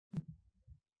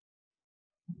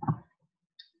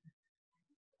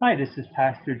Hi, this is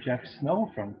Pastor Jeff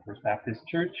Snow from First Baptist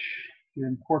Church here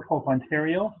in Port Hope,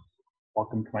 Ontario.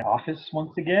 Welcome to my office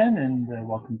once again, and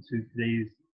welcome to today's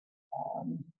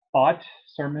um, thought,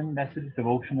 sermon, message,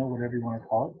 devotional, whatever you want to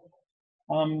call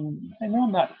it. I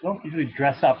know I don't usually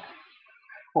dress up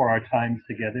for our times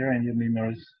together, and you may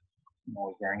notice I'm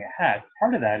always wearing a hat.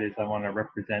 Part of that is I want to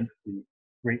represent the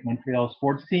great Montreal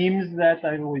sports teams that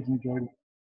I've always enjoyed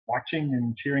watching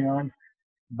and cheering on.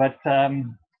 But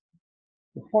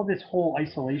before this whole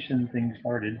isolation thing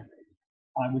started,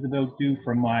 I was about due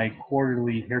for my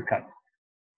quarterly haircut.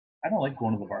 I don't like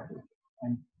going to the barber.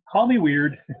 And call me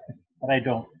weird, but I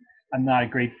don't. I'm not a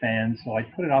great fan, so I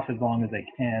put it off as long as I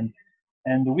can.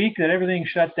 And the week that everything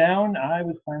shut down, I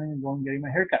was planning on going and getting my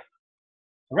haircut.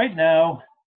 So right now,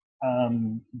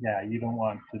 yeah, you don't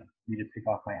want me to take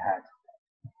off my hat.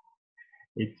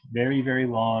 It's very, very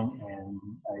long,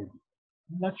 and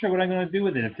I'm not sure what I'm going to do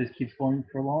with it if this keeps going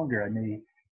for longer. I may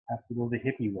have to go the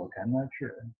hippie look. I'm not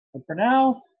sure. But for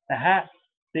now, the hat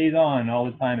stays on all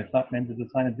the time. It's not meant as a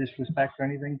sign of disrespect or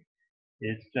anything.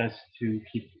 It's just to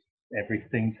keep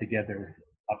everything together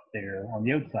up there on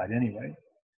the outside anyway.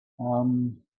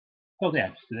 Um, so yeah,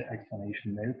 just the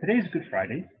explanation there. Today's Good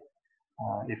Friday.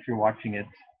 If you're watching it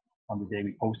on the day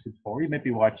we posted for, you might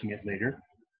be watching it later.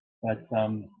 But so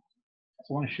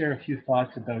I want to share a few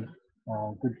thoughts about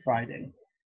Good Friday.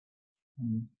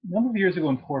 A number of years ago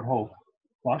in Port Hope,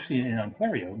 well, actually in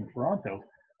Ontario, in Toronto,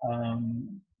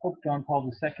 Pope John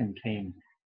Paul II came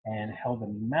and held a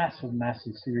massive,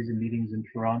 massive series of meetings in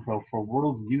Toronto for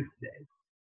World Youth Day.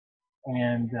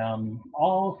 And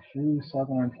all through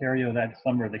Southern Ontario that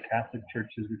summer, the Catholic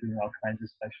churches were doing all kinds of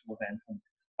special events. And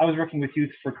I was working with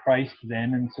Youth for Christ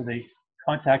then, and so they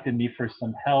contacted me for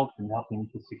some help and helping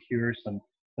to secure some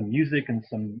music and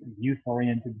some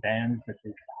youth-oriented bands that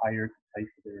they could hire to play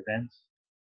for their events.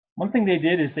 One thing they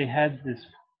did is they had this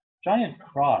giant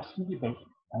cross, maybe about,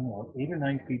 I don't know, 8 or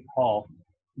 9 feet tall,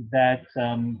 that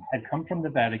had come from the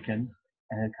Vatican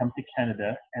and had come to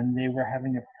Canada, and they were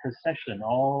having a procession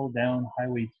all down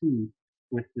Highway 2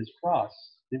 with this cross.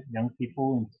 The young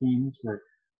people and teens were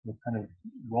kind of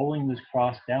rolling this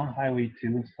cross down Highway 2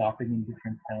 and stopping in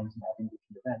different towns and having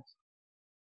different events.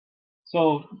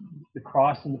 So the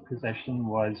cross in the procession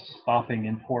was stopping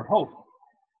in Port Hope.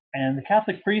 And the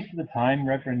Catholic priest at the time,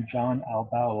 Reverend John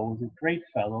Albao, was a great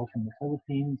fellow from the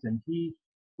Philippines, and he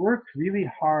worked really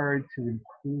hard to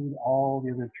include all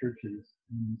the other churches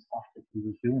in the stuff that he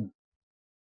was doing.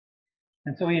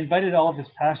 And so he invited all of his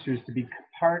pastors to be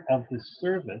part of the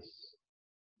service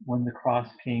when the cross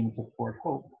came to Port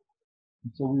Hope.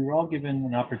 And so we were all given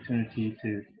an opportunity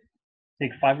to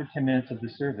take 5 or 10 minutes of the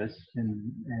service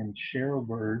and share a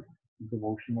word, a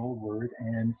devotional word,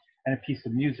 and a piece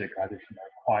of music, either from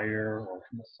our choir or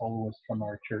from a soloist from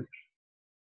our church.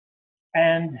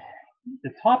 And the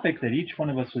topic that each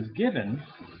one of us was given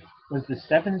was the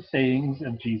 7 sayings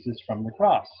of Jesus from the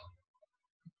cross.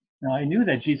 Now, I knew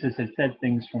that Jesus had said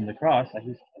things from the cross. I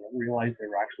just realized there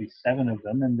were actually 7 of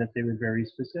them and that they were very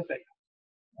specific.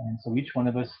 And so each one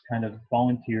of us kind of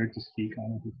volunteered to speak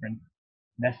on a different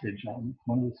message on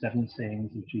one of the 7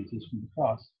 sayings of Jesus from the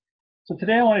cross. So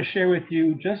today I want to share with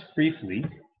you just briefly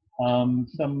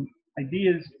some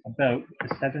ideas about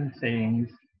the 7 sayings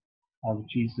of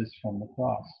Jesus from the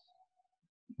cross.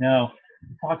 Now,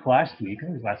 we talked last week, I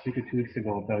think it was last week or 2 weeks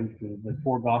ago, about the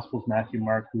 4 Gospels, Matthew,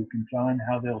 Mark, Luke, and John,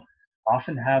 how they'll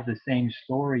often have the same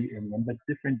story in them, but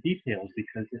different details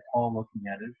because they're all looking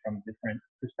at it from different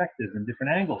perspectives and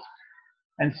different angles.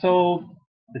 And so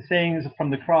the sayings from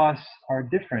the cross are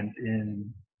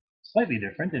slightly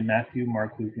different in Matthew,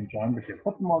 Mark, Luke, and John, but if you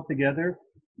put them all together,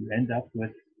 you end up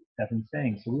with 7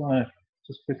 sayings. So we want to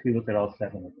just quickly look at all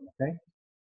 7 of them, okay?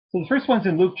 So the first one's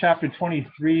in Luke chapter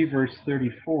 23, verse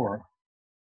 34.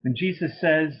 When Jesus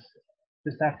says,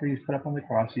 just after he's put up on the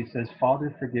cross, he says,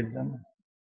 "Father, forgive them,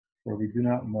 for we do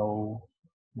not know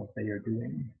what they are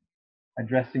doing,"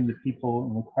 addressing the people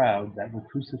in the crowd that were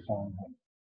crucifying him.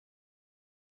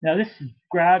 Now this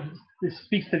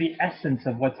speaks to the essence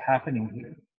of what's happening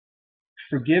here.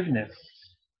 Forgiveness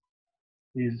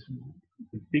is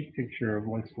the big picture of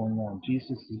what's going on.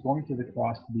 Jesus is going to the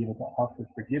cross to be able to offer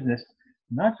forgiveness,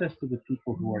 not just to the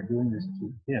people who are doing this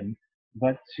to him,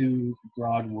 but to the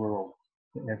broad world,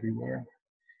 to everywhere.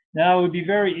 Now, it would be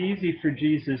very easy for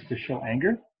Jesus to show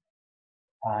anger,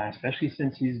 especially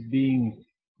since he's being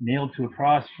nailed to a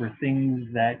cross for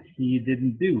things that he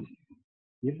didn't do.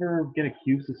 You ever get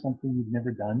accused of something you've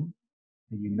never done,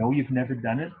 and you know you've never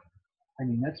done it? I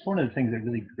mean, that's one of the things that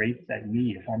really grates at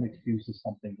me if I'm accused of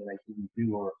something that I didn't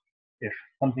do, or if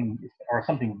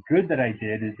something good that I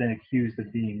did is then accused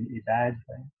of being a bad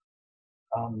thing.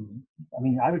 I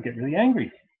mean, I would get really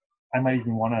angry. I might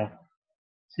even want to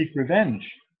seek revenge.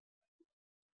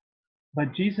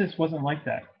 But Jesus wasn't like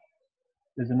that.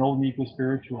 There's an old Negro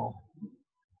spiritual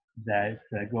that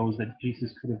goes that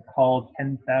Jesus could have called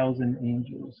 10,000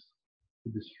 angels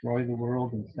to destroy the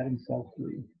world and set himself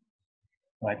free.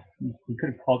 But he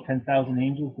could have called 10,000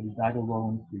 angels, but he died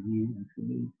alone for you and for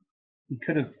me. He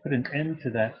could have put an end to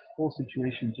that whole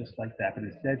situation just like that. But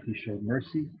instead, he showed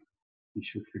mercy. He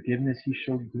showed forgiveness. He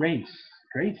showed grace.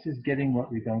 Grace is getting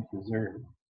what we don't deserve.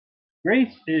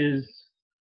 Grace is,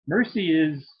 mercy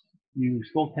is, you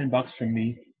stole $10 from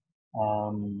me.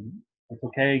 It's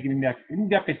okay. Give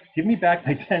me back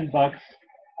my $10.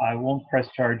 I won't press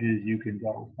charges. You can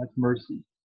go. That's mercy.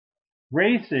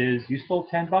 Grace is, you stole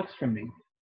 $10 from me.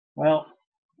 Well,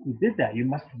 you did that. You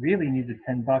must really need the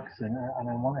 $10, and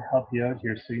I want to help you out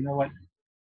here. So you know what?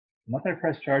 I'm not going to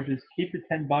press charges. Keep the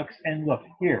 $10, and look,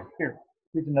 here's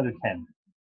another 10.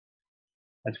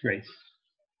 That's grace.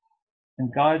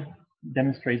 And God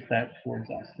demonstrates that towards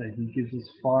us, that he gives us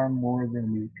far more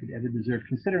than we could ever deserve,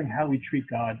 considering how we treat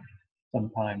God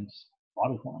sometimes, a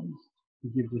lot of times. He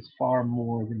gives us far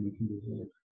more than we can deserve.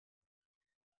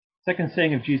 Second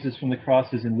saying of Jesus from the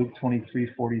cross is in Luke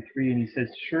 23:43, and he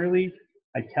says, "Surely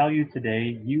I tell you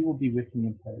today, you will be with me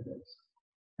in paradise."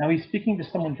 Now he's speaking to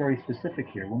someone very specific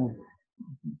here.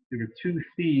 There were two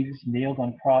thieves nailed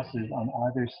on crosses on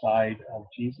either side of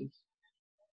Jesus.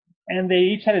 And they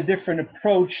each had a different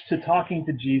approach to talking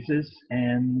to Jesus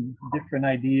and different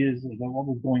ideas about what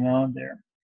was going on there.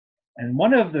 And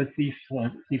one of the thieves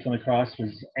on the cross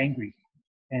was angry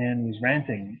and was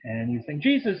ranting. And he was saying,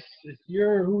 "Jesus, if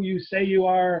you're who you say you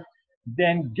are,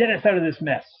 then get us out of this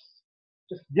mess.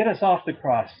 Just get us off the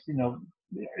cross.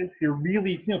 If you're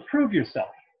really, prove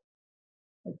yourself.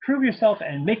 Prove yourself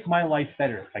and make my life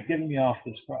better by getting me off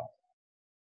this cross."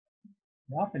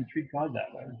 We often treat God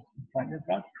that way.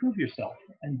 God, prove yourself,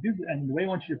 and the way I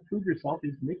want you to prove yourself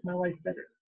is make my life better.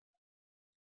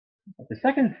 But the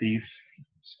second thief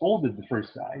scolded the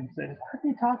first guy and said, "How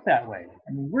can you talk that way?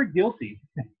 I mean, we're guilty.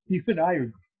 You and I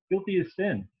are guilty of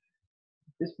sin.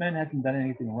 This man hasn't done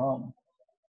anything wrong."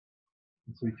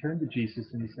 And so he turned to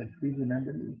Jesus and he said, "Please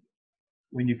remember me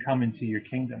when you come into your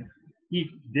kingdom." He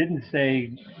didn't say,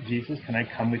 "Jesus, can I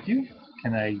come with you?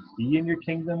 Can I be in your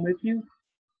kingdom with you?"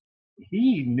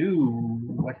 He knew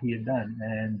what he had done,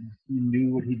 and he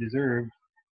knew what he deserved.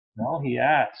 And all he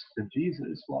asked of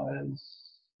Jesus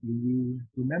was, "Will you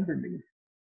remember me?"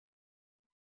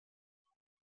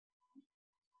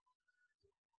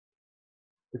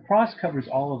 The cross covers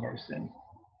all of our sin,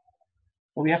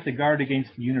 but we have to guard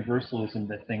against the universalism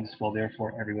that thinks, well,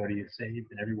 therefore everybody is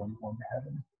saved and everyone's going to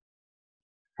heaven.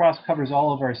 The cross covers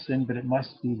all of our sin, but it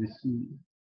must be received.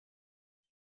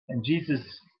 And Jesus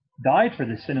died for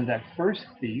the sin of that first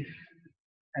thief,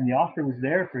 and the offer was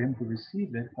there for him to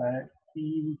receive it, but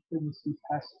he couldn't see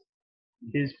past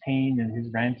his pain and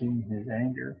his ranting and his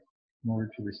anger in order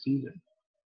to receive it.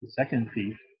 The second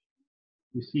thief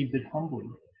received it humbly.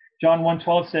 John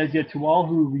 1:12 says, "Yet to all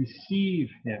who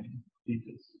receive him,"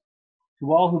 Jesus,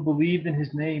 "to all who believed in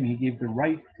his name, he gave the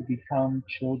right to become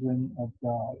children of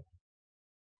God."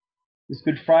 This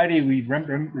Good Friday, we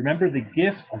remember the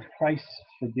gift of Christ's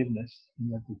forgiveness,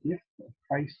 and that the gift of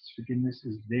Christ's forgiveness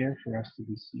is there for us to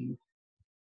receive.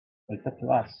 But it's up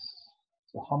to us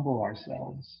to humble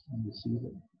ourselves and receive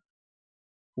it.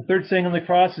 The third saying on the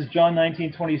cross is John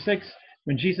 19:26.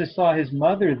 When Jesus saw his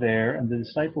mother there and the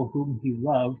disciple whom he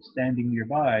loved standing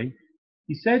nearby,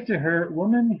 he said to her,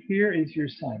 "Woman, here is your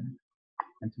son."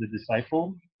 And to the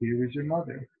disciple, "Here is your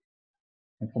mother."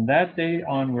 And from that day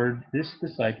onward, this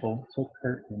disciple took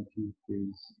her into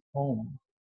his home.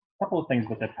 A couple of things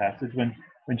about that passage.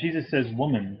 When Jesus says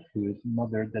woman to his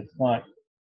mother, that's not,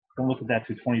 don't look at that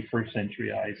through 21st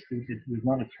century eyes. It was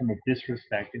not a term of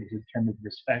disrespect, it was a term of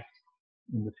respect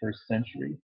in the first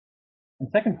century.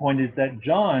 And second point is that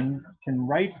John can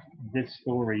write this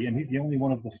story, and he's the only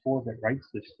one of the four that writes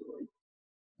this story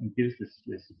and gives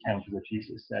this account of what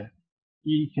Jesus said.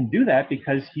 He can do that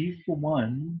because he's the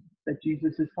one that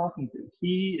Jesus is talking to.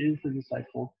 He is the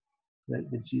disciple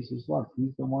that Jesus loved.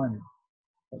 He's the one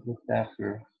that looked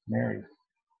after Mary.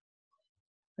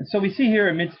 And so we see here,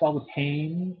 amidst all the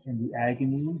pain and the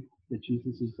agony that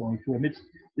Jesus is going through, amidst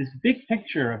this big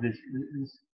picture of this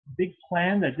big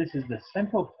plan, that this is the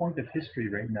central point of history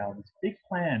right now, this big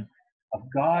plan of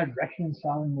God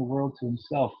reconciling the world to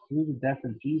himself through the death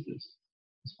of Jesus.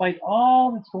 Despite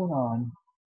all that's going on,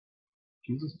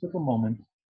 Jesus took a moment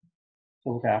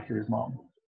to look after his mom.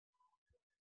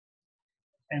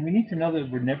 And we need to know that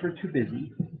we're never too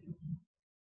busy,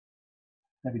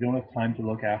 that we don't have time to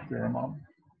look after our mom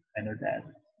and our dad.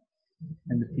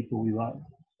 and the people we love,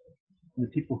 and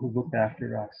the people who look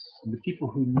after us, and the people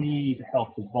who need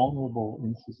help, the vulnerable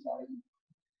in society.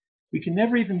 We can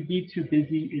never even be too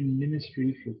busy in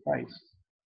ministry for Christ.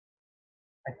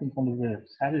 I think one of the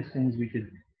saddest things we could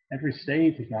ever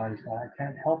say to God is, God, I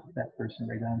can't help that person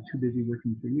right now. I'm too busy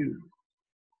working for you.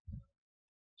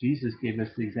 Jesus gave us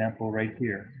the example right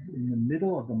here. In the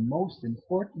middle of the most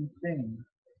important thing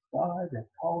God had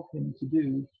called him to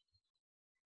do,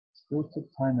 still took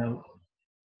time out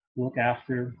to look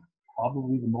after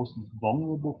probably the most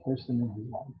vulnerable person in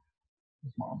his life,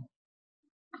 his mom.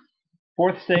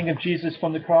 Fourth saying of Jesus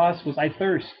from the cross was, I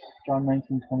thirst. John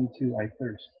 19:22, I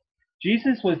thirst.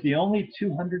 Jesus was the only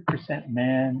 200%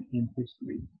 man in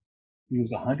history. He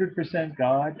was 100%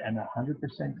 God and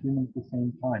 100% human at the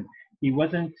same time. He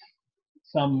wasn't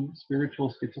some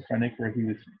spiritual schizophrenic where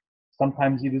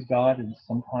sometimes he was God and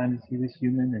sometimes he was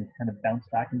human and kind of bounced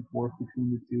back and forth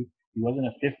between the two. He wasn't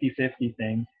a 50-50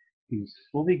 thing. He was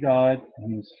fully God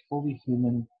and he was fully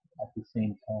human at the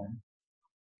same time.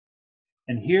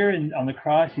 And here on the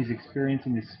cross, he's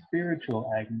experiencing the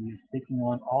spiritual agony of taking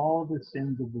on all the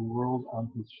sins of the world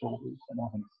on his shoulders and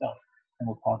on himself. And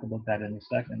we'll talk about that in a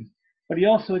second. But he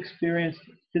also experienced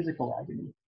physical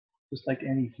agony, just like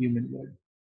any human would.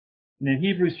 And in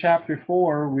Hebrews chapter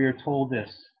 4, we are told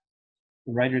this.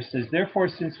 The writer says, therefore,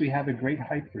 since we have a great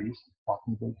high priest,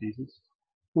 talking about Jesus,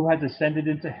 who has ascended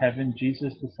into heaven,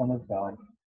 Jesus, the Son of God,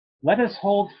 let us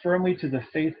hold firmly to the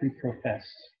faith we profess.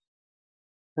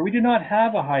 For we do not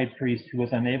have a high priest who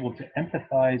is unable to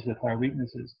empathize with our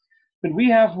weaknesses, but we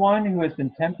have one who has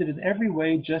been tempted in every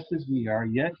way just as we are,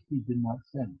 yet he did not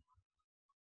sin.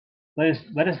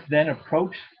 Let us then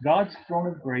approach God's throne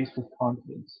of grace with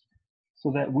confidence,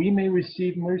 so that we may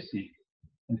receive mercy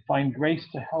and find grace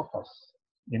to help us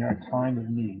in our time of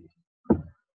need.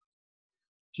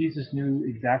 Jesus knows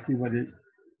exactly what it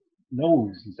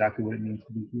means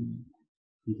to be human.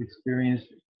 He's experienced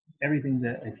everything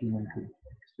that a human could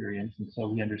experience, and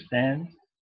so he understands,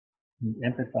 he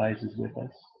empathizes with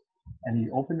us, and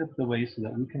he opened up the way so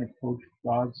that we can approach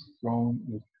God's throne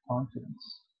with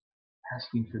confidence,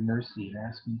 asking for mercy and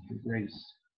asking for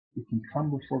grace. We can come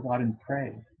before God and pray,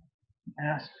 and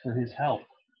ask for his help.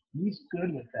 He's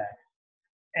good with that.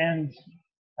 And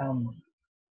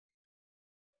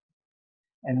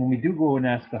when we do go and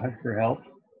ask God for help,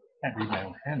 I can't read my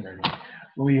own handwriting.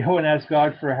 When we go and ask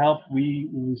God for help, we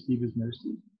will receive his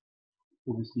mercy.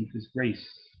 We'll receive his grace.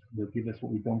 He'll give us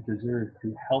what we don't deserve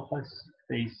to help us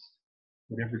face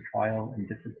whatever trial and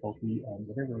difficulty and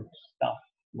whatever stuff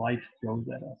life throws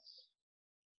at us.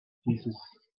 Jesus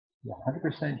is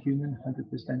 100% human,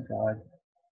 100% God.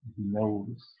 He knows,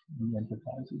 he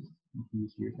empathizes, and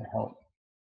he's here to help.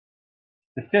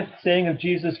 The fifth saying of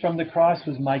Jesus from the cross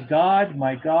was, my God,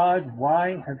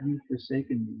 why have you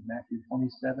forsaken me? Matthew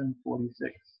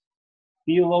 27:46.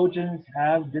 Theologians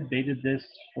have debated this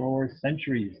for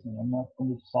centuries, and I'm not going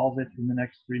to solve it in the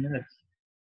next 3 minutes.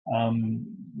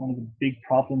 One of the big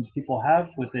problems people have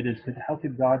with it is how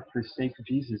could God forsake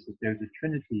Jesus if there's a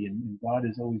Trinity and God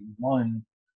is always one,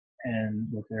 and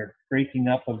with their breaking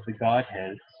up of the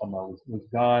Godhead somehow was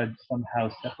God somehow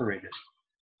separated?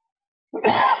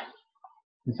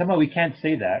 And somehow we can't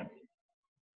say that.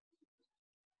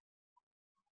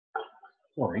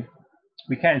 Sorry.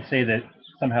 We can't say that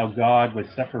somehow God was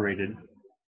separated.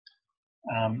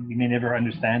 We may never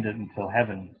understand it until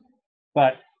heaven.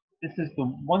 But this is the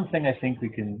one thing I think we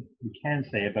can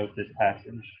say about this passage,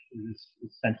 this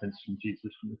sentence from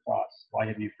Jesus from the cross. Why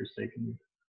have you forsaken me?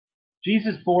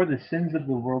 Jesus bore the sins of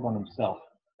the world on himself.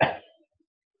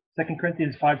 2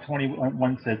 Corinthians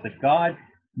 5:21 says that God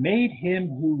made him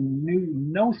who knew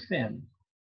no sin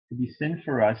to be sin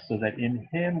for us, so that in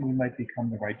him we might become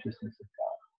the righteousness of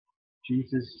God.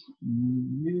 Jesus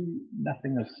knew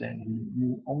nothing of sin. He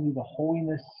knew only the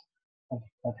holiness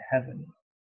of heaven,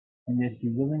 and yet he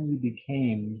willingly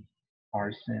became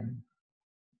our sin.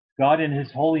 God in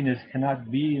his holiness cannot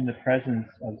be in the presence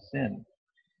of sin,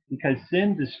 because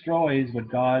sin destroys what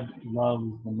God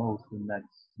loves the most, and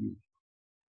that's you.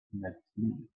 And that's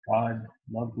me. God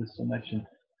loves us so much, and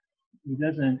he's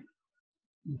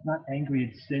not angry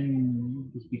at sin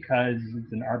just because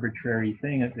it's an arbitrary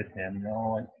thing with him.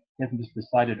 No, he hasn't just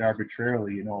decided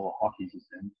arbitrarily, hockey's a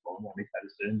sin, so we'll make that a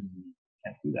sin. You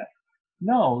can't do that.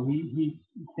 No, he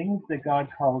things that God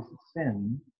calls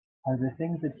sin are the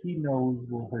things that he knows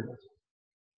will hurt us.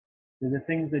 They're the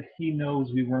things that he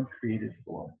knows we weren't created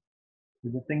for.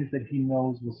 They're the things that he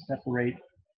knows will separate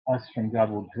us from God,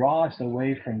 will draw us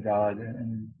away from God,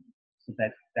 and so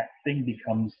that thing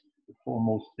becomes the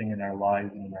foremost thing in our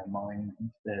lives and in our minds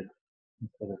instead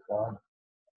of God.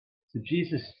 So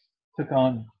Jesus took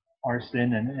on our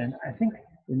sin. And I think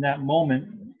in that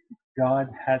moment, God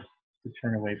had to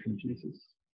turn away from Jesus,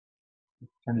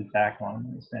 turn his back on him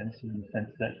in the sense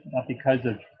that not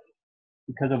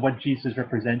because of what Jesus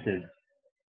represented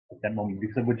at that moment,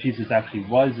 because of what Jesus actually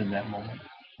was in that moment.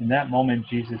 In that moment,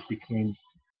 Jesus became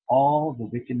all the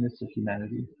wickedness of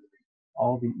humanity,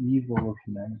 all the evil of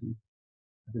humanity.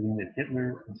 Everything that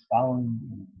Hitler and Stalin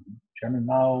and Chairman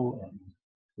Mao and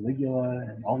Caligula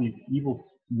and all these evil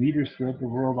leaders throughout the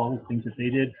world, all the things that they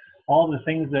did, all the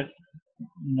things that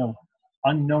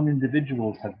unknown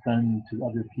individuals have done to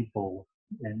other people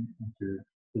and to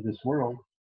this world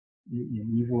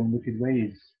in evil and wicked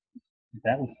ways.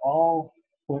 That was all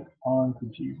put onto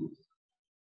Jesus.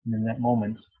 And in that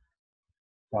moment,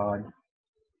 God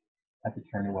had to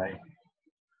turn away.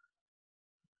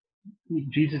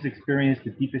 Jesus experienced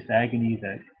the deepest agony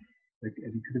that he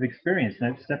could have experienced,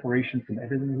 that separation from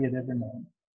everything he had ever known.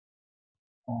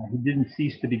 He didn't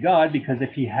cease to be God, because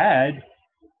if he had,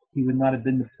 he would not have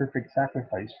been the perfect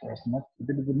sacrifice for us. And that's a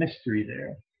bit of the mystery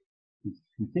there. He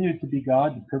continued to be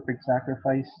God, the perfect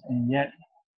sacrifice, and yet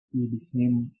he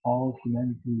became all of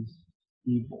humanity's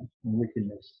evil and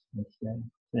wickedness and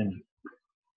sin.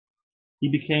 He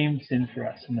became sin for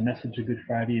us. And the message of Good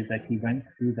Friday is that he went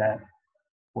through that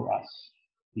for us.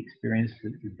 He experienced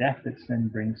the death that sin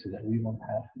brings so that we won't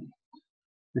have to.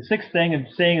 The sixth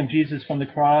saying of Jesus from the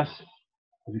cross,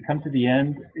 as we come to the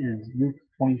end, is Luke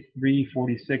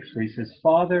 23:46, where he says,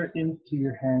 "Father, into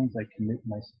your hands I commit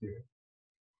my spirit."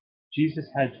 Jesus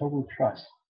had total trust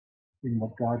in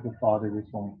what God the Father was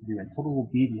going to do, and total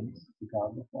obedience to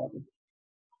God the Father.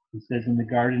 He says in the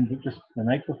garden, just the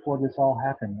night before this all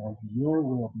happened, "Lord, your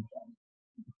will be done.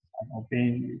 I'm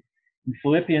obeying you." In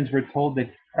Philippians, we're told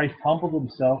that Christ humbled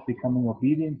himself, becoming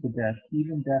obedient to death,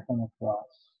 even death on the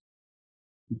cross.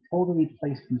 He totally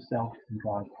placed himself in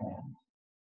God's hands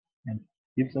and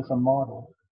gives us a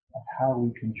model of how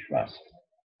we can trust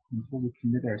until we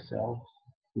commit ourselves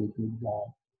to a good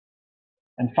God.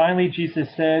 And finally,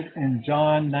 Jesus said in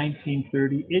John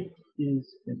 19:30, "It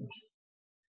is finished."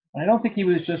 And I don't think he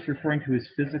was just referring to his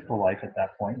physical life at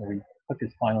that point, where he took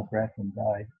his final breath and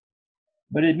died.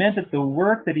 But it meant that the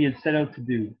work that he had set out to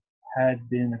do had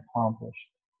been accomplished.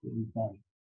 It was done.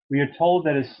 We are told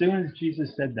that as soon as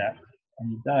Jesus said that, and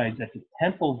he died, that the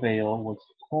temple veil was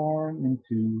torn in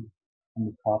two from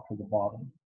the top to the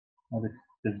bottom. Now,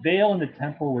 the veil in the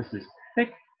temple was this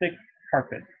thick, thick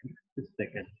carpet, this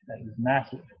thick, it was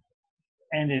massive.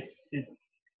 And it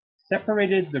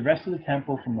separated the rest of the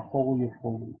temple from the Holy of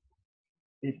Holies.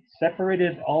 It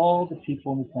separated all the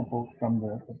people in the temple from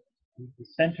the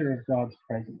center of God's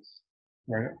presence,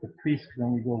 where the priest could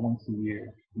only go once a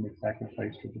year to make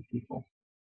sacrifice for the people.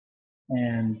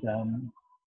 And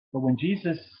but when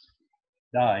Jesus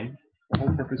died, the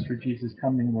whole purpose for Jesus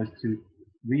coming was to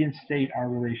reinstate our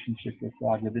relationship with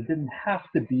God, where there didn't have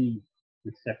to be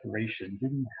this separation,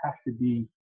 didn't have to be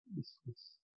this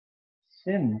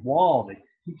sin wall that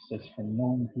keeps us from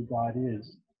knowing who God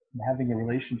is and having a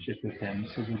relationship with him.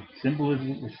 So the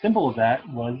symbol of that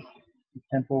was the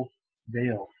temple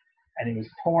veil. And it was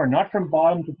torn not from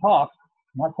bottom to top,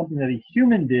 not something that a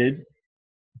human did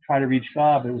to try to reach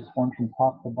God, but it was torn from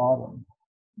top to bottom,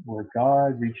 where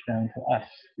God reached down to us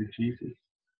through Jesus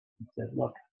and said,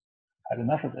 "Look, I've had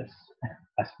enough of this,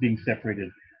 us being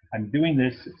separated. I'm doing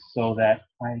this so that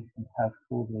I can have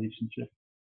full relationship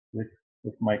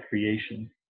with my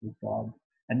creation, with God,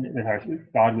 and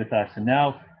with God with us. And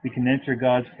now we can enter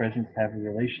God's presence, have a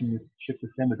relationship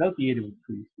with him without the aid of a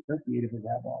priest, without the aid of a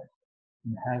rabbi,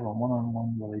 and have a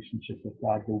one-on-one relationship with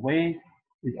God. The way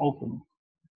is open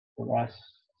for us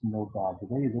to know God. The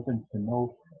way is open to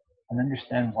know and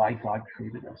understand why God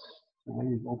created us. The way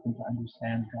is open to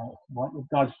understand God, what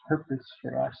God's purpose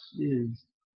for us is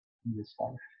in this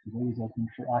life. The way is open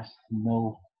for us to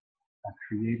know our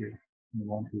Creator and the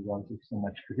one who loves us so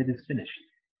much, because it is finished.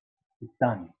 It's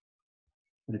done.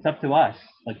 But it's up to us,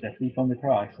 like that thief on the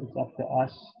cross, it's up to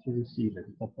us to receive it.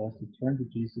 It's up to us to turn to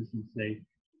Jesus and say,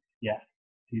 "Yeah,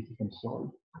 Jesus, I'm sorry.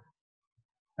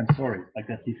 I'm sorry." Like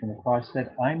that thief on the cross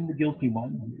said, "I'm the guilty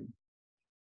one here.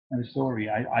 I'm sorry.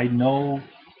 I know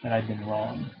that I've been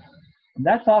wrong." And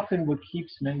that's often what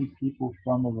keeps many people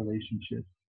from a relationship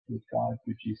with God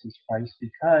through Jesus Christ,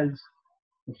 because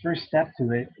the first step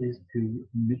to it is to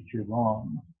admit you're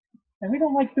wrong. And we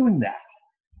don't like doing that.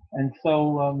 And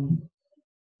so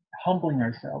humbling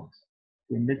ourselves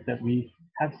to admit that we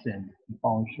have sinned and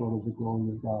fallen short of the glory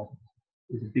of God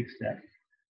is a big step,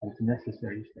 but it's a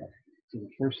necessary step. So the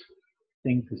first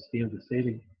thing to be able to say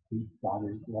to God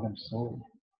is, "God, I'm sorry.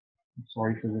 I'm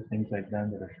sorry for the things I've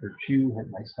done that have hurt you, hurt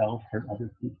myself, hurt other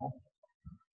people.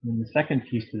 And the second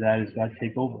piece to that is God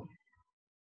take over.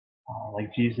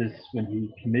 Like Jesus, when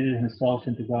he committed himself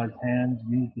into God's hands,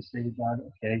 we need to say to God,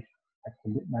 okay, I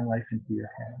commit my life into your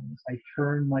hands. I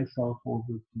turn myself over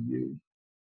to you.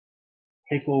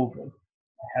 Take over.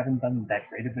 I haven't done that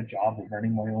great of a job of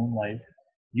running my own life.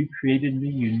 You created me.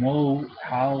 You know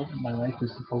how my life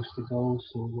is supposed to go,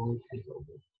 so Lord, take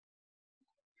over.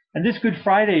 And this Good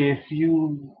Friday, if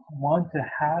you want to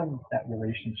have that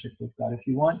relationship with God, if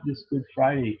you want this Good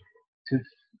Friday to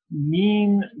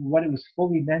mean what it was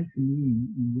fully meant to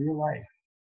mean in your life,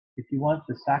 if you want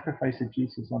the sacrifice of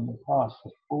Jesus on the cross to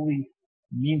fully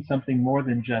mean something more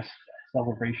than just a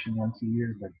celebration once a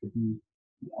year, but to be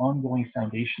the ongoing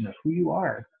foundation of who you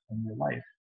are in your life,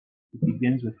 it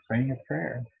begins with praying a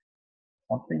prayer.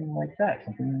 Something like that,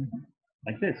 something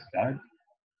like this: God,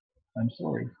 I'm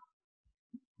sorry.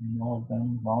 I know I've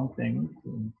done wrong things.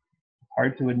 And it's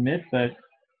hard to admit, but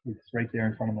it's right there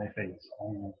in front of my face.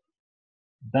 I've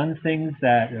done things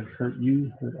that have hurt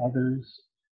you, hurt others,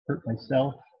 hurt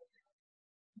myself.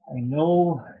 I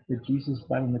know that Jesus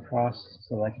died on the cross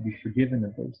so I can be forgiven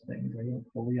of those things. I don't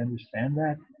fully understand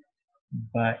that,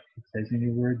 but it says in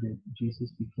your word that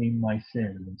Jesus became my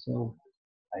sin. And so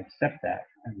I accept that.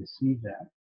 I receive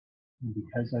that. And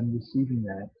because I'm receiving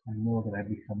that, I know that I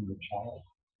become your child.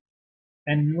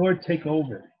 And Lord, take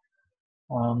over.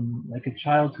 Like a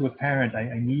child to a parent,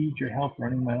 I need your help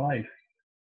running my life.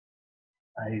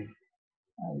 I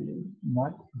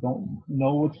don't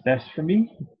know what's best for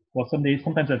me. Well,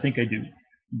 sometimes I think I do,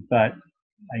 but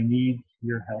I need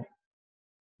your help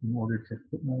in order to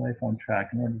put my life on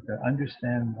track, in order to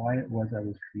understand why it was I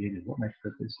was created, what my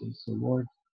purpose is. So Lord,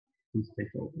 please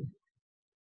take over.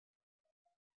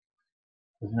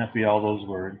 Doesn't have to be all those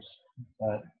words,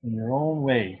 but in your own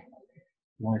way,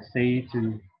 you want to say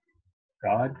to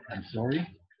God, I'm sorry.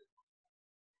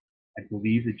 I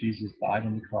believe that Jesus died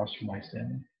on the cross for my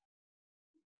sin,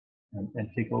 and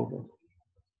take over.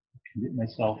 Commit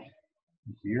myself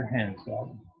into your hands,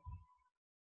 God.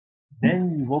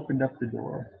 Then you've opened up the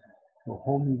door to a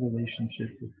whole new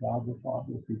relationship with God the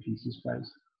Father through Jesus Christ,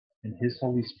 and his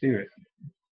Holy Spirit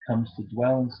comes to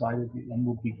dwell inside of you and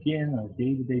will begin on a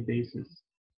day-to-day basis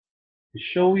to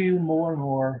show you more and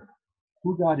more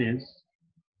who God is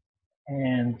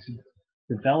and to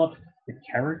develop the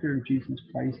character of Jesus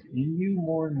Christ in you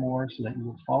more and more so that you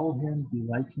will follow him, be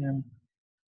like him,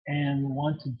 and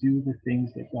want to do the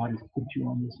things that God has put you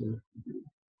on this earth to do.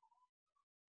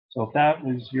 So if that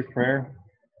was your prayer,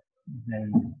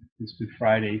 then this Good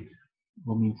Friday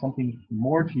will mean something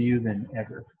more to you than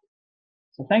ever.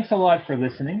 So thanks a lot for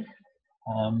listening.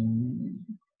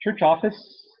 Church office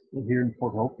here in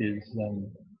Port Hope is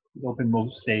open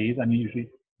most days. I'm usually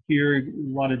here a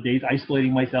lot of days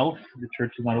isolating myself. The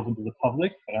church is not open to the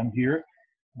public, but I'm here.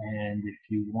 And if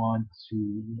you want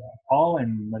to call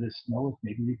and let us know if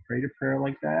maybe you prayed a prayer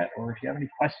like that, or if you have any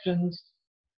questions,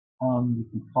 you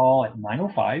can call at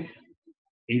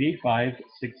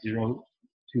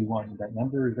 905-885-6021. That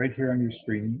number is right here on your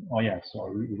screen. Oh yeah,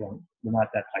 sorry, we're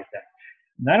not that typed out.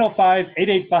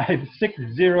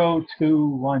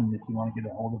 905-885-6021 if you want to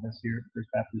get a hold of us here at First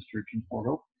Baptist Church in Port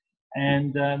Hope.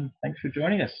 And thanks for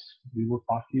joining us. We will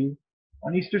talk to you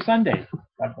on Easter Sunday.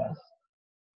 God bless.